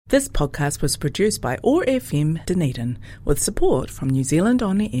This podcast was produced by OAR FM Dunedin with support from New Zealand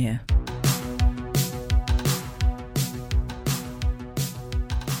On Air.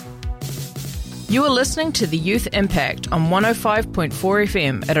 You are listening to The Youth Impact on 105.4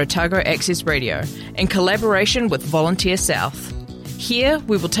 FM at Otago Access Radio in collaboration with Volunteer South. Here,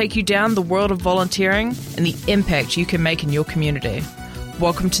 we will take you down the world of volunteering and the impact you can make in your community.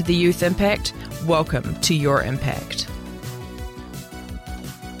 Welcome to The Youth Impact. Welcome to your impact.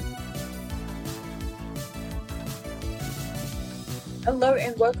 Hello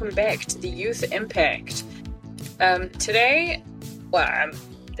and welcome back to The Youth Impact. Today,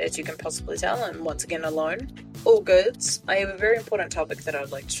 as you can possibly tell, I'm once again alone. All goods. I have a very important topic that I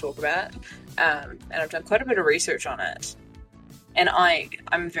would like to talk about, and I've done quite a bit of research on it, and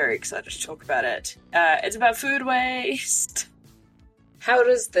I'm very excited to talk about it. It's about food waste. How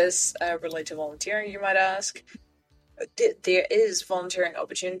does this relate to volunteering, you might ask? There is volunteering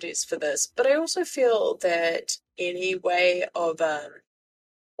opportunities for this, but I also feel that any way of,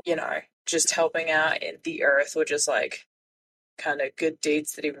 just helping out in the earth, or just like kind of good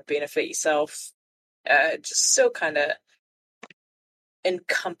deeds that even benefit yourself, just still kind of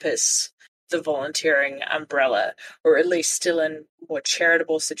encompass the volunteering umbrella, or at least still in more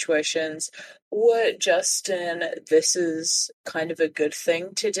charitable situations, or just in this is kind of a good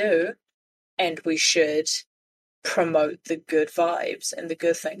thing to do, and we should promote the good vibes and the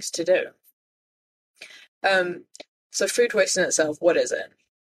good things to do. So food waste in itself, what is it?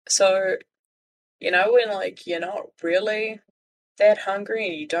 So, when you're not really that hungry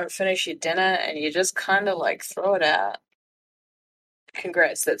and you don't finish your dinner and you just kind of throw it out.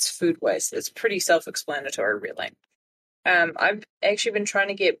 Congrats, that's food waste. It's pretty self-explanatory, really. I've actually been trying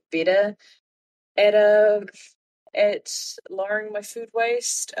to get better at lowering my food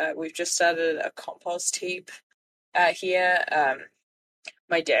waste. We've just started a compost heap here.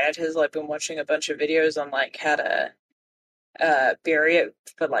 My dad has been watching a bunch of videos on how to bury it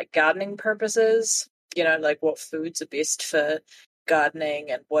for gardening purposes. What foods are best for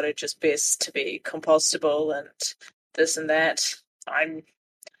gardening and what are just best to be compostable and this and that. I'm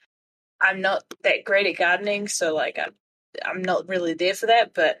not that great at gardening, so I'm not really there for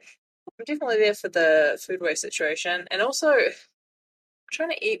that, but I'm definitely there for the food waste situation. And also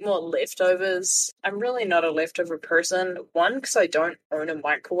trying to eat more leftovers. I'm really not a leftover person. One, because I don't own a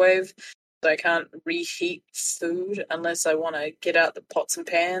microwave, so I can't reheat food unless I want to get out the pots and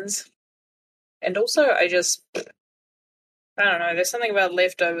pans. And also, I don't know. There's something about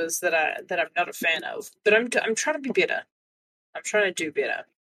leftovers that I'm not a fan of. But I'm trying to be better. I'm trying to do better.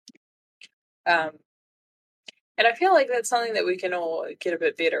 And I feel like that's something that we can all get a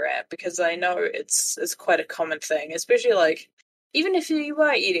bit better at, because I know it's quite a common thing, especially even if you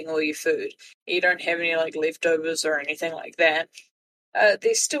are eating all your food, you don't have any leftovers or anything like that.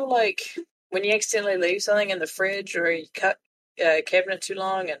 There's still when you accidentally leave something in the fridge, or you cut a cabinet too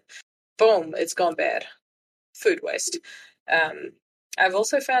long and boom, it's gone bad. Food waste. I've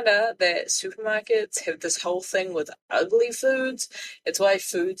also found out that supermarkets have this whole thing with ugly foods. It's why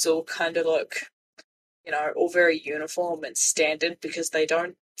foods all kind of look, all very uniform and standard, because they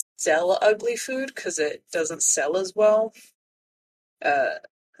don't sell ugly food because it doesn't sell as well.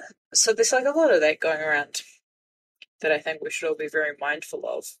 So there's a lot of that going around that I think we should all be very mindful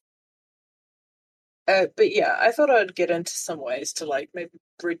of. But yeah, I thought I'd get into some ways to maybe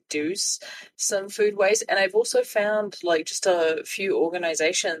reduce some food waste. And I've also found just a few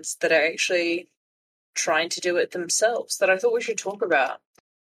organizations that are actually trying to do it themselves that I thought we should talk about.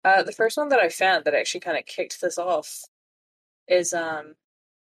 The first one that I found that actually kind of kicked this off is a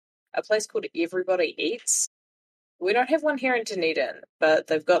place called Everybody Eats. We don't have one here in Dunedin, but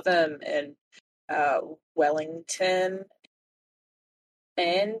they've got them in Wellington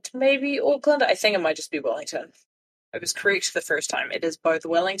and maybe Auckland. I think it might just be Wellington. I was correct the first time. It is both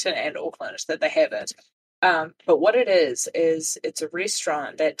Wellington and Auckland that they have it. But what it is it's a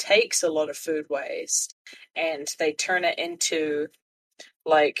restaurant that takes a lot of food waste and they turn it into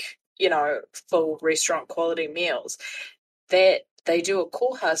full restaurant quality meals. That they do a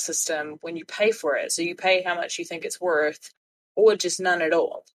koha system when you pay for it. So you pay how much you think it's worth, or just none at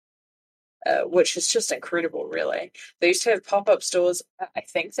all. Which is just incredible, really. They used to have pop-up stores. I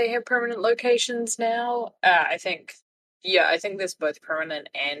think they have permanent locations now. I think there's both permanent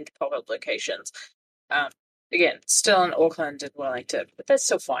and pop-up locations. Again, still in Auckland and Wellington, but that's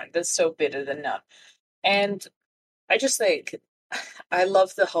still fine. That's still better than none. And I just think, I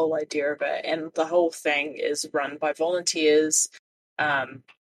love the whole idea of it, and the whole thing is run by volunteers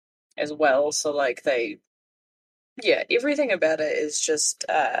as well. So everything about it is just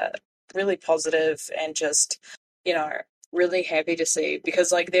really positive and just, really happy to see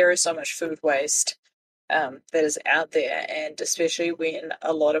because like there is so much food waste that is out there, and especially when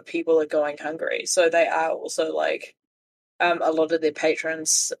a lot of people are going hungry. So they are also like a lot of their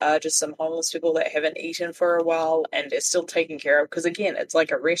patrons are just some homeless people that haven't eaten for a while and they're still taken care of because again, it's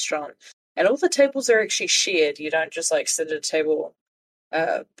like a restaurant and all the tables are actually shared. You don't just like sit at a table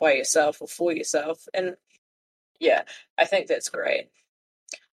by yourself or for yourself. And yeah, I think that's great.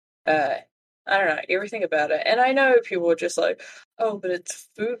 Uh, I don't know, everything about it. And I know people are just like, oh, but it's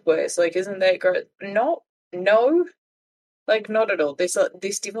food waste. Like, isn't that great? No, like not at all. There's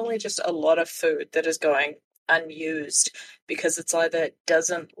definitely just a lot of food that is going unused because it's either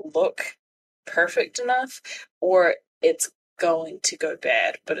doesn't look perfect enough or it's going to go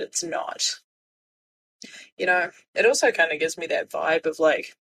bad, but it's not. It also kind of gives me that vibe of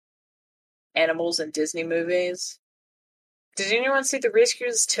like animals in Disney movies. Did anyone see the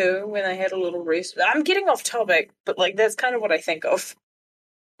Rescuers too when they had a little rescue? I'm getting off topic, but like that's kind of what I think of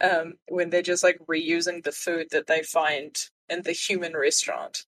when they're just like reusing the food that they find in the human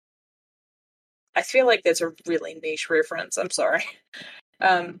restaurant. I feel like that's a really niche reference. I'm sorry.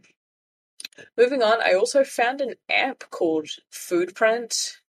 Um, Moving on, I also found an app called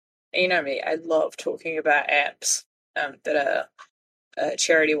Foodprint. And you know me, I love talking about apps that are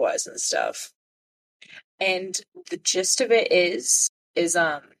charity wise and stuff. And the gist of it is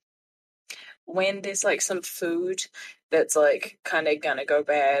when there's like some food that's like kind of gonna go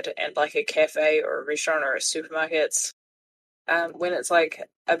bad and like a cafe or a restaurant or a supermarket's when it's like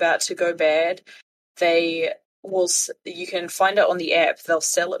about to go bad, they you can find it on the app. They'll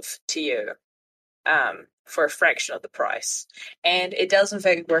sell it to you for a fraction of the price, and it does in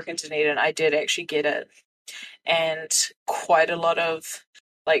fact work in Dunedin. I did actually get it, and quite a lot of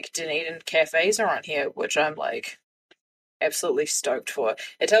like Dunedin cafes are on here, which I'm like absolutely stoked for.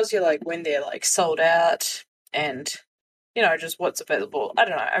 It tells you like when they're like sold out and just what's available. I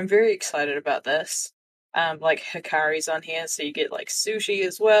don't know. I'm very excited about this. Like Hikari's on here, so you get like sushi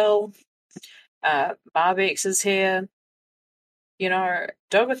as well. Barbex is here.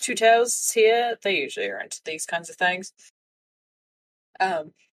 Dog with Two Tails is here. They usually are into these kinds of things.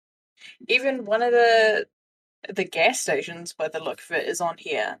 Um, Even one of the gas stations, by the look of it, is on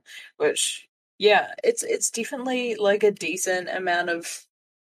here, which yeah, it's definitely like a decent amount of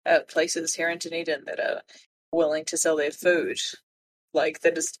places here in Dunedin that are willing to sell their food, like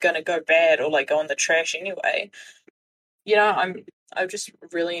that is gonna go bad or like go in the trash anyway. I'm just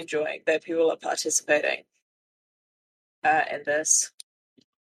really enjoying that people are participating in this,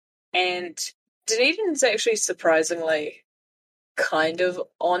 and Dunedin's actually surprisingly kind of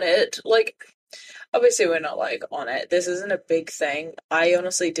on it. Like, obviously, we're not like on it. This isn't a big thing. I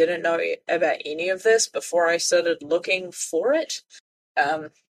honestly didn't know about any of this before I started looking for it. Um,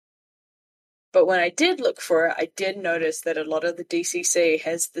 but when I did look for it, I did notice that a lot of the DCC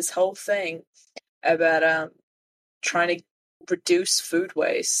has this whole thing about trying to reduce food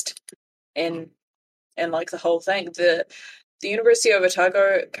waste and like the whole thing. The University of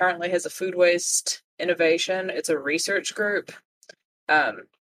Otago currently has a food waste innovation. It's a research group,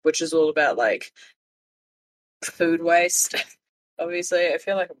 which is all about like food waste. Obviously, I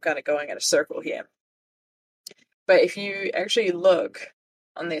feel like I'm kind of going in a circle here. But if you actually look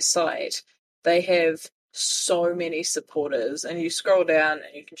on their site, they have so many supporters, and you scroll down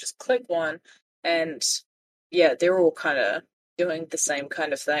and you can just click one, and yeah, they're all kind of doing the same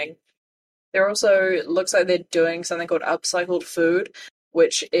kind of thing. There also looks like they're doing something called upcycled food,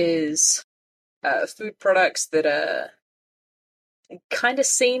 which is food products that are kind of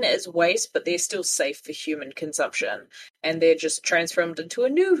seen as waste, but they're still safe for human consumption. And they're just transformed into a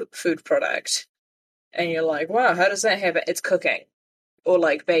new food product. And you're like, wow, how does that happen? It's cooking or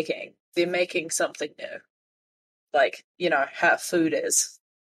like baking. They're making something new. Like, how food is.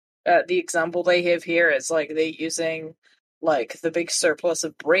 The example they have here is like they're using like the big surplus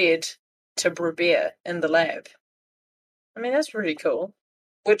of bread to brew beer in the lab. I mean, that's pretty cool.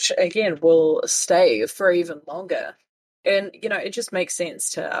 Which again will stay for even longer. And it just makes sense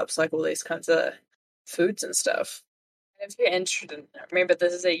to upcycle these kinds of foods and stuff. And if you're interested in, remember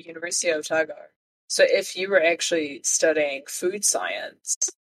this is a University of Otago. So if you were actually studying food science,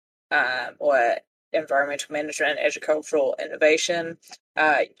 or environmental management, agricultural innovation,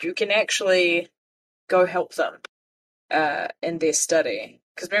 you can actually go help them in their study.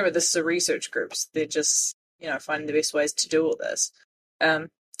 Because remember, this is a research group. So they're just, finding the best ways to do all this.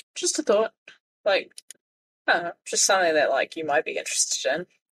 Just a thought, like, I don't know, just something that like you might be interested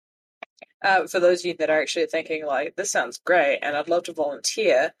in. For those of you that are actually thinking like, this sounds great and I'd love to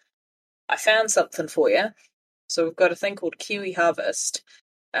volunteer, I found something for you. So we've got a thing called Kiwi Harvest,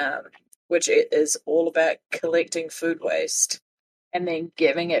 um, which is all about collecting food waste and then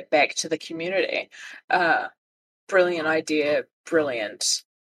giving it back to the community. Brilliant idea, brilliant.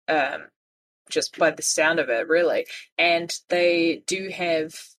 Um, just by the sound of it, really. And they do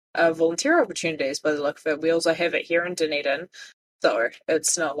have volunteer opportunities by the look of it. We also have it here in Dunedin, so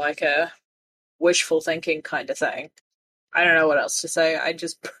it's not like a wishful thinking kind of thing. I don't know what else to say. I'm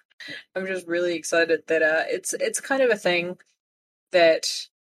just really excited that it's kind of a thing that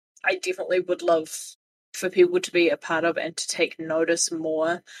I definitely would love for people to be a part of and to take notice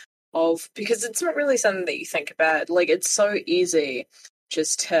more of, because it's not really something that you think about. Like, it's so easy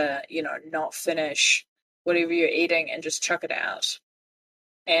just to, not finish whatever you're eating and just chuck it out.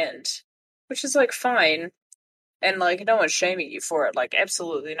 And which is like fine. And like, no one's shaming you for it. Like,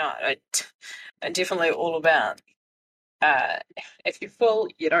 absolutely not. I'm definitely all about uh, if you're full,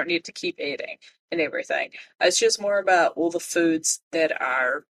 you don't need to keep eating and everything. It's just more about all the foods that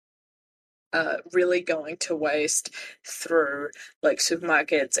are really going to waste through like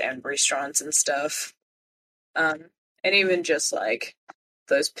supermarkets and restaurants and stuff. Um, and even just like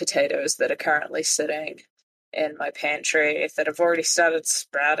those potatoes that are currently sitting in my pantry that have already started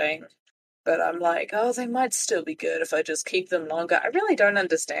sprouting. But I'm like, oh, they might still be good if I just keep them longer. I really don't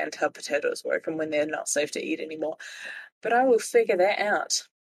understand how potatoes work and when they're not safe to eat anymore. But I will figure that out.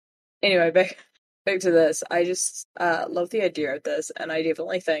 Anyway, back to this. I just love the idea of this, and I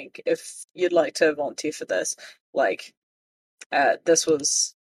definitely think if you'd like to volunteer for this, like this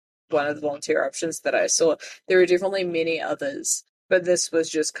was one of the volunteer options that I saw. There are definitely many others, but this was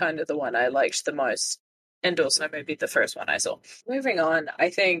just kind of the one I liked the most, and also maybe the first one I saw. Moving on,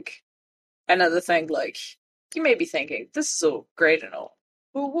 I think another thing, like, you may be thinking, this is all great and all.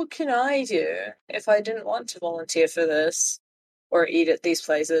 Well, what can I do if I didn't want to volunteer for this or eat at these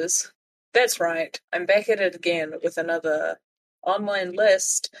places? That's right, I'm back at it again with another online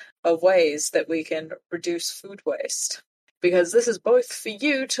list of ways that we can reduce food waste. Because this is both for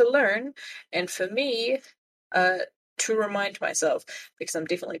you to learn and for me uh, to remind myself, because I'm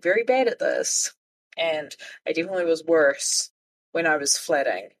definitely very bad at this, and I definitely was worse when I was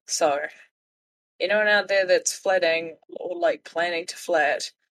flatting. So, anyone out there that's flatting or like planning to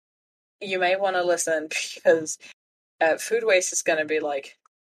flat, you may want to listen because food waste is going to be like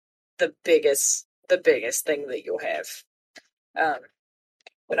the biggest thing that you'll have. Um,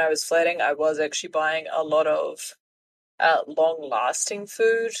 when I was flatting, I was actually buying a lot of long-lasting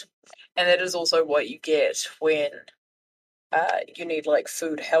food, and that is also what you get when you need like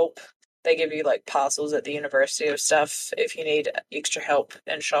food help. They give you like parcels at the university of stuff if you need extra help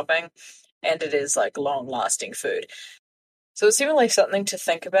in shopping, and it is like long-lasting food. So it's definitely something to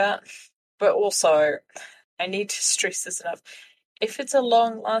think about, but also I need to stress this enough. If it's a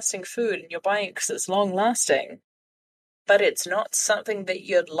long-lasting food and you're buying it because it's long-lasting, but it's not something that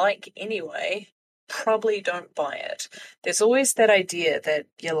you'd like anyway, probably don't buy it. There's always that idea that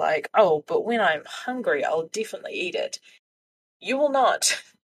you're like, oh, but when I'm hungry, I'll definitely eat it. You will not.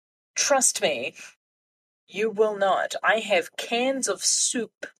 Trust me, you will not. I have cans of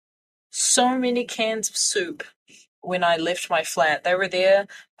soup, so many cans of soup when I left my flat. They were there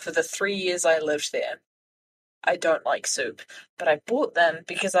for the 3 years I lived there. I don't like soup, but I bought them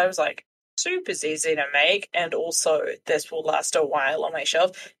because I was like, soup is easy to make, and also this will last a while on my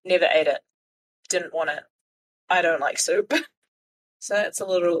shelf. Never ate it. Didn't want it. I don't like soup. So that's a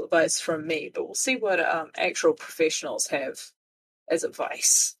little advice from me, but we'll see what actual professionals have as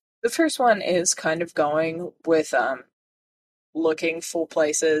advice. The first one is kind of going with looking for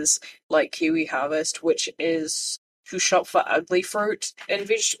places like Kiwi Harvest, which is to shop for ugly fruit and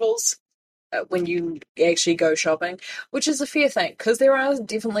vegetables when you actually go shopping, which is a fair thing because there are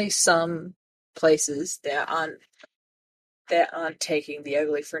definitely some places that aren't taking the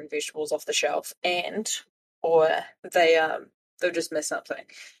ugly fruit and vegetables off the shelf, and or they'll just miss something.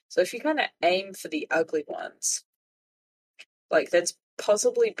 So if you kind of aim for the ugly ones, like that's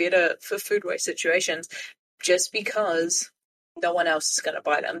possibly better for food waste situations, just because no one else is going to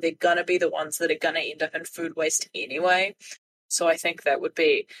buy them. They're going to be the ones that are going to end up in food waste anyway. So I think that would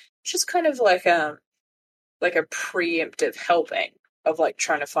be just kind of like a preemptive helping of like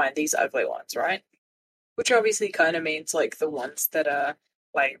trying to find these ugly ones, right? Which obviously kind of means like the ones that are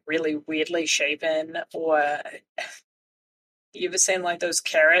like really weirdly shapen, or you ever seen like those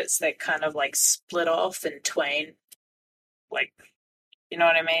carrots that kind of like split off in twain? Like, you know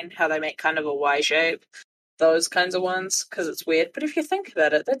what I mean? How they make kind of a Y shape? Those kinds of ones, because it's weird. But if you think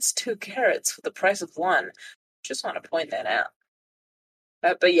about it, that's 2 carrots for the price of one. Just want to point that out.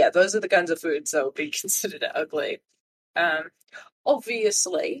 But yeah, those are the kinds of foods that would be considered ugly. Um,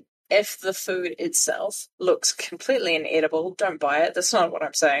 Obviously, if the food itself looks completely inedible, don't buy it. That's not what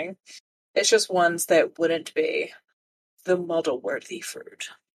I'm saying. It's just ones that wouldn't be the model-worthy food.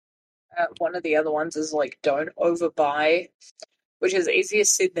 One of the other ones is like don't overbuy, which is easier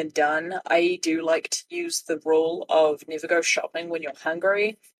said than done. I do like to use the rule of never go shopping when you're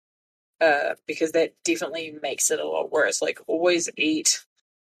hungry, because that definitely makes it a lot worse. Like always eat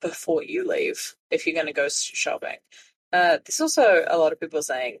before you leave if you're going to go shopping. There's also a lot of people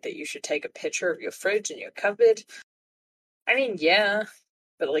saying that you should take a picture of your fridge and your cupboard. I mean, yeah,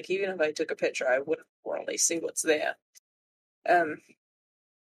 but like even if I took a picture, I wouldn't really see what's there. Um,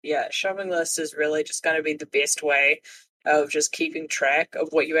 yeah, shopping list is really just going to be the best way of just keeping track of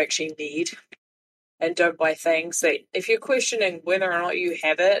what you actually need, and don't buy things that if you're questioning whether or not you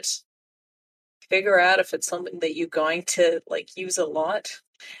have it, figure out if it's something that you're going to like use a lot.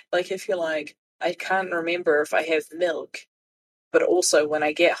 Like if you're like, I can't remember if I have milk, but also when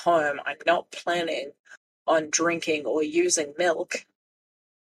I get home, I'm not planning on drinking or using milk.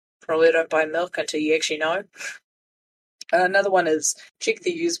 Probably don't buy milk until you actually know. Another one is check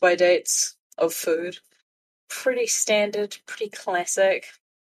the use by dates of food. Pretty standard, pretty classic.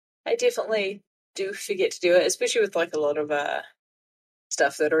 I definitely do forget to do it, especially with like a lot of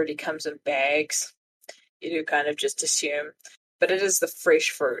stuff that already comes in bags. You do kind of just assume, but it is the fresh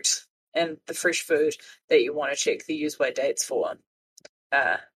fruit and the fresh food that you want to check the use by dates for.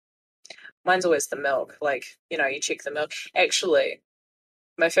 Uh, Mine's always the milk. Like, you check the milk. Actually,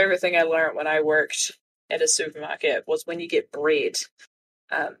 my favorite thing I learned when I worked at a supermarket was when you get bread,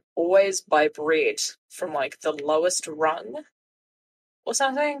 always buy bread from like the lowest rung or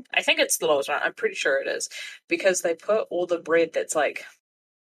something. I think it's the lowest rung. I'm pretty sure it is because they put all the bread that's like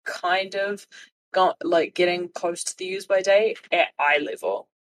kind of got like getting close to the use by date at eye level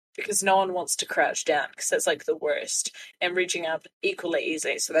because no one wants to crouch down because that's like the worst, and reaching up equally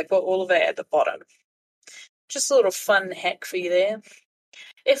easy. So they put all of it at the bottom. Just a little fun hack for you there.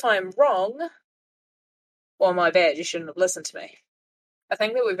 If I'm wrong, well, my bad, you shouldn't have listened to me. I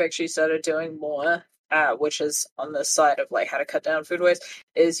think that we've actually started doing more, which is on the side of like how to cut down food waste,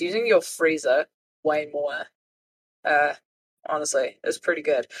 is using your freezer way more. Uh, Honestly, it's pretty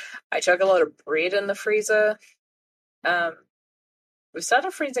good. I chuck a lot of bread in the freezer. Um, we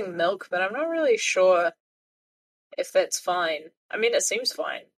started freezing milk, but I'm not really sure if that's fine. I mean, it seems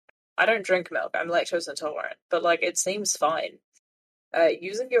fine. I don't drink milk. I'm lactose intolerant, but like it seems fine.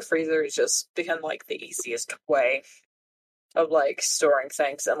 Using your freezer has just become like the easiest way of like storing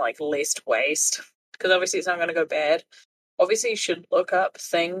things and like least waste. Because obviously it's not going to go bad. Obviously, you should look up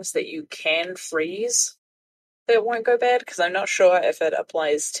things that you can freeze that won't go bad. Because I'm not sure if it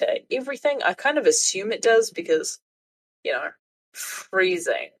applies to everything. I kind of assume it does because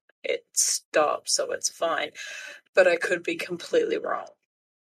freezing it stops, so it's fine. But I could be completely wrong,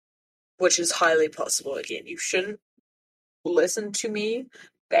 which is highly possible. Again, you shouldn't listen to me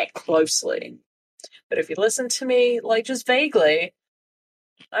that closely. But if you listen to me, like, just vaguely,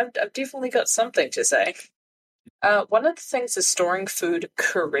 I've definitely got something to say. One of the things is storing food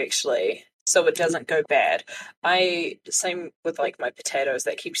correctly so it doesn't go bad. Same with, like, my potatoes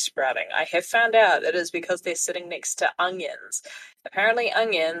that keep sprouting. I have found out it is because they're sitting next to onions. Apparently,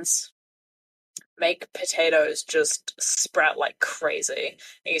 onions make potatoes just sprout like crazy,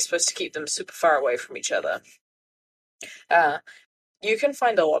 and you're supposed to keep them super far away from each other. Uh, you can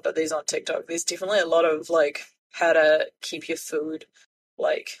find a lot of these on TikTok. There's definitely a lot of like how to keep your food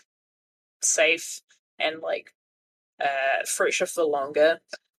like safe and like fresher for longer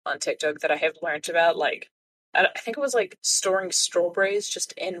on TikTok that I have learned about. Like I think it was like storing strawberries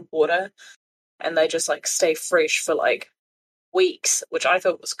just in water and they just like stay fresh for like weeks, which I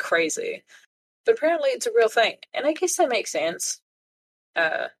thought was crazy. But apparently it's a real thing, and I guess that makes sense.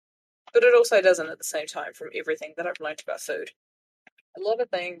 Uh, but it also doesn't at the same time from everything that I've learned about food. A lot of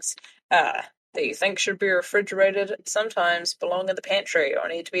things that you think should be refrigerated sometimes belong in the pantry or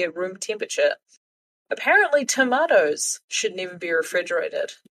need to be at room temperature. Apparently, tomatoes should never be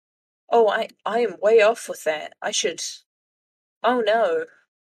refrigerated. Oh, I am way off with that. I should. Oh no.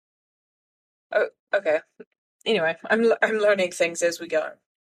 Oh, okay. Anyway, I'm learning things as we go.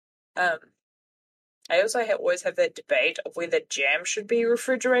 Um, I also always have that debate of whether jam should be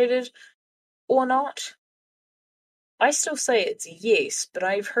refrigerated or not. I still say it's yes, but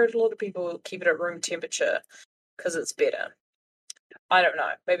I've heard a lot of people keep it at room temperature because it's better. I don't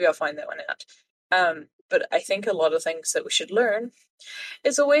know. Maybe I'll find that one out. But I think a lot of things that we should learn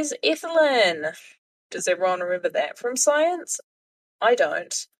is always ethylene. Does everyone remember that from science? I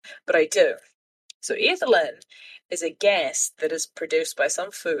don't, but I do. So ethylene is a gas that is produced by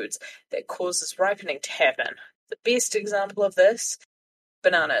some foods that causes ripening to happen. The best example of this,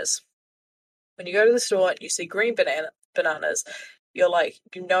 bananas. When you go to the store and you see green bananas, you're like,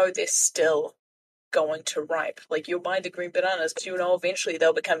 they're still going to ripe. Like, you'll buy the green bananas because you know eventually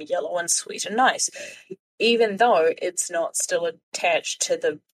they'll become yellow and sweet and nice, even though it's not still attached to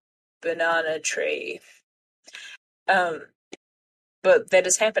the banana tree. But that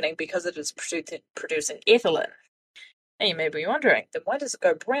is happening because it is producing ethylene. And you may be wondering, then why does it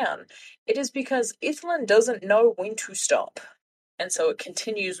go brown? It is because ethylene doesn't know when to stop. And so it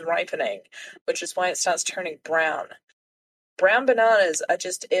continues ripening, which is why it starts turning brown. Brown bananas are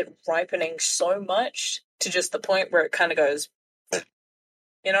just it ripening so much to just the point where it kind of goes,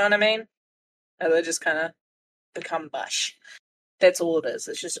 you know what I mean? And they just kind of become mush. That's all it is.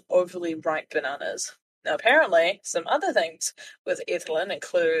 It's just overly ripe bananas. Now, apparently, some other things with ethylene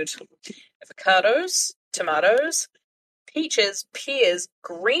include avocados, tomatoes, peaches, pears,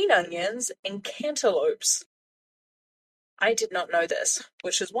 green onions, and cantaloupes. I did not know this,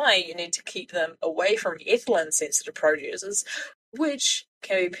 which is why you need to keep them away from ethylene-sensitive produces, which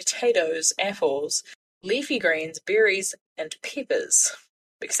can be potatoes, apples, leafy greens, berries, and peppers,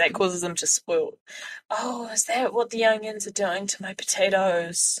 because that causes them to spoil. Oh, is that what the onions are doing to my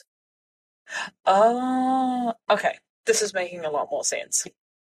potatoes? Oh, okay. This is making a lot more sense.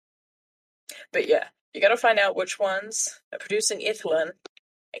 But yeah, you gotta find out which ones are producing ethylene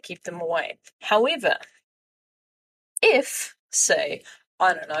and keep them away. However, if, say,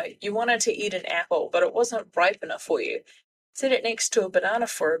 I don't know, you wanted to eat an apple, but it wasn't ripe enough for you, set it next to a banana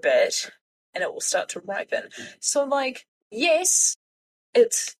for a bit, and it will start to ripen. So, like, yes,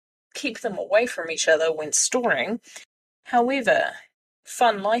 it's keep them away from each other when storing. However,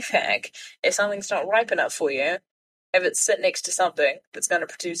 fun life hack, if something's not ripe enough for you, have it sit next to something that's going to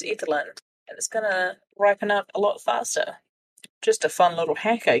produce ethylene, and it's going to ripen up a lot faster. Just a fun little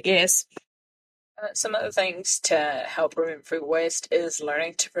hack, I guess. Some other things to help prevent food waste is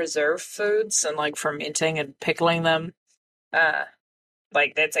learning to preserve foods and like fermenting and pickling them. Uh,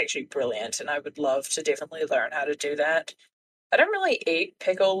 like that's actually brilliant, and I would love to definitely learn how to do that. I don't really eat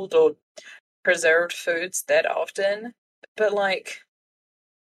pickled or preserved foods that often, but like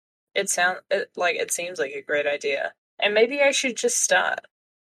it seems like a great idea, and maybe I should just start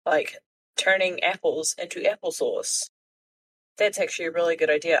like turning apples into applesauce. That's actually a really good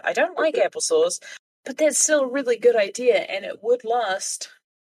idea. I don't like applesauce, but that's still a really good idea, and it would last,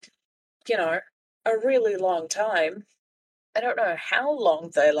 you know, a really long time. I don't know how long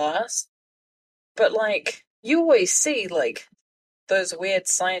they last, but like, you always see, like, those weird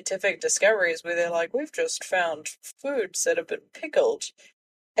scientific discoveries where they're like, we've just found foods that have been pickled,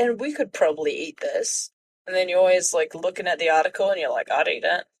 and we could probably eat this. And then you're always, like, looking at the article and you're like, I'd eat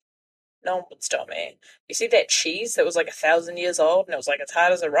it. No one would stop me. You see that cheese that was like 1,000 years old and it was like as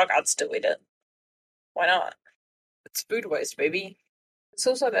hard as a rock? I'd still eat it. Why not? It's food waste, baby. It's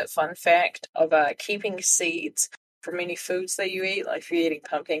also that fun fact of keeping seeds from any foods that you eat. Like if you're eating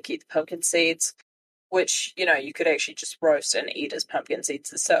pumpkin, keep the pumpkin seeds, which, you could actually just roast and eat as pumpkin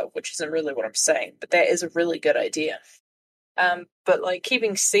seeds itself, which isn't really what I'm saying, but that is a really good idea. But like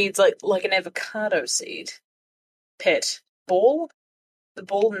keeping seeds like an avocado seed pit ball, the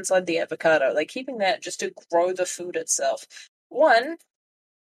ball inside the avocado, like keeping that just to grow the food itself. One,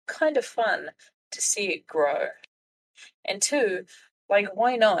 kind of fun to see it grow. And two, like,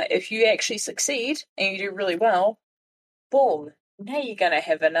 why not? If you actually succeed and you do really well, boom, now you're going to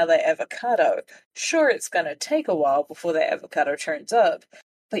have another avocado. Sure, it's going to take a while before that avocado turns up,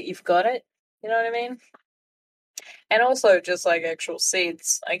 but you've got it. You know what I mean? And also, just like actual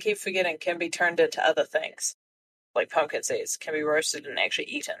seeds, I keep forgetting can be turned into other things. Like pumpkin seeds can be roasted and actually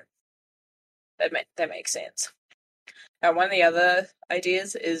eaten. That makes sense. Now, one of the other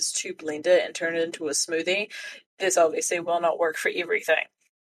ideas is to blend it and turn it into a smoothie. This obviously will not work for everything.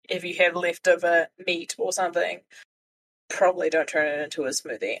 If you have leftover meat or something, probably don't turn it into a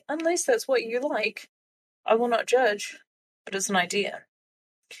smoothie. Unless that's what you like. I will not judge, but it's an idea.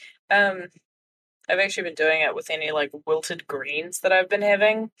 I've actually been doing it with any, like, wilted greens that I've been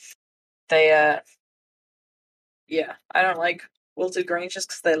having. They, yeah, I don't like wilted greens just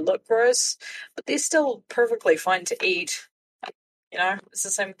because they look gross, but they're still perfectly fine to eat. It's the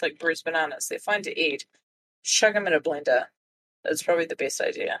same with like bruised bananas. They're fine to eat. Chuck them in a blender. That's probably the best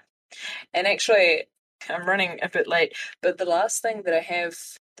idea. And actually, I'm running a bit late, but the last thing that I have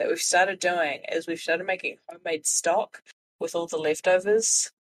that we've started doing is we've started making homemade stock with all the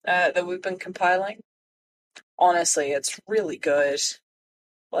leftovers that we've been compiling. Honestly, it's really good.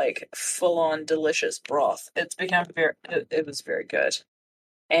 Like full on delicious broth. It's become it was very good.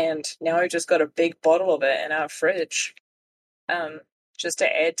 And now I've just got a big bottle of it in our fridge. Just to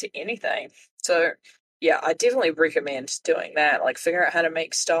add to anything. So yeah, I definitely recommend doing that. Like figure out how to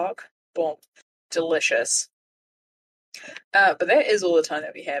make stock. Boom. Delicious. But that is all the time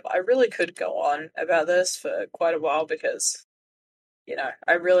that we have. I really could go on about this for quite a while because,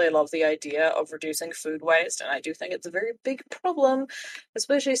 I really love the idea of reducing food waste, and I do think it's a very big problem,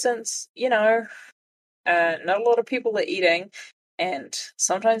 especially since, not a lot of people are eating, and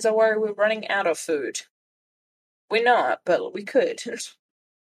sometimes I worry we're running out of food. We're not, but we could.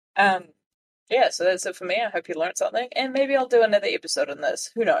 Yeah, so that's it for me. I hope you learned something, and maybe I'll do another episode on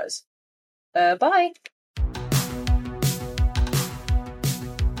this. Who knows? Bye!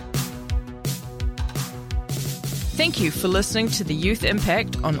 Thank you for listening to the Youth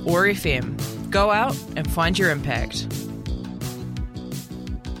Impact on OAR FM. Go out and find your impact.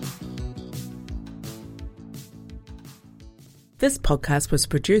 This podcast was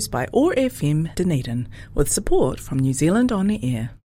produced by OAR FM Dunedin with support from New Zealand On the Air.